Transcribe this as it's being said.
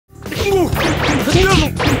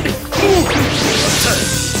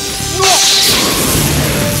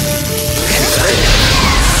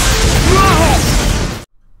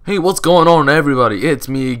Hey, what's going on everybody? It's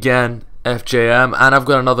me again, FJM, and I've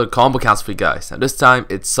got another combo cancel for you guys. And this time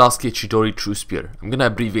it's Sasuke Chidori True Spear. I'm gonna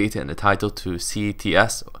abbreviate it in the title to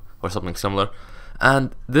CTS or something similar.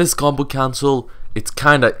 And this combo cancel, it's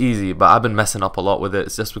kinda easy, but I've been messing up a lot with it.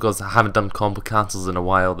 It's just because I haven't done combo cancels in a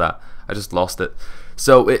while that I just lost it.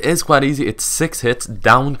 So it is quite easy. It's 6 hits,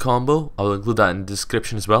 down combo. I'll include that in the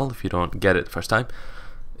description as well if you don't get it the first time.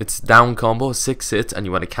 It's down combo, 6 hits, and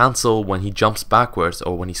you want to cancel when he jumps backwards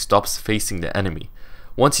or when he stops facing the enemy.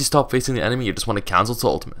 Once you stop facing the enemy, you just want to cancel to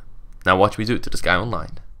ultimate. Now watch me do it to this guy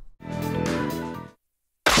online.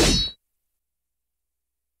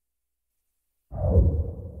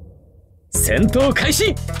 Sento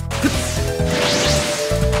Kaishi!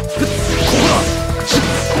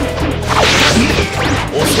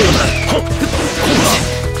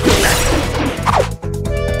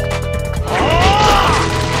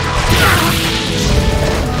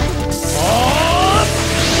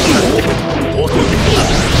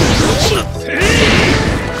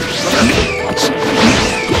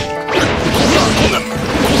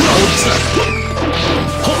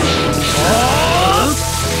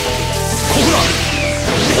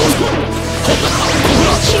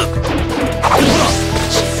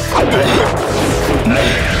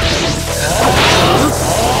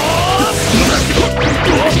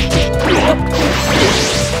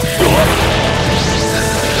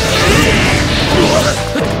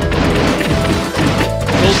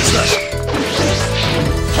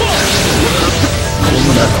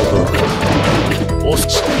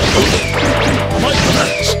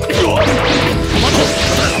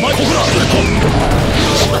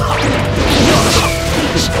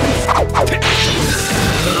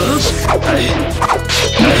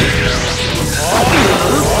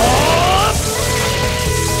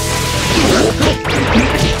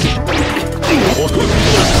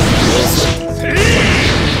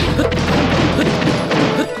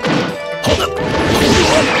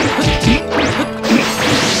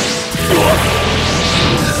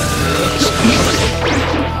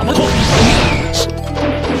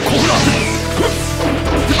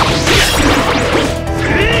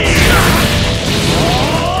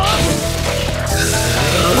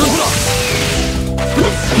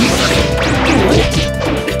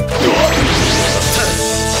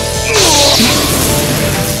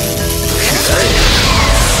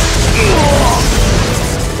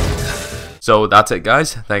 So that's it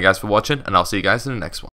guys, thank you guys for watching, and I'll see you guys in the next one.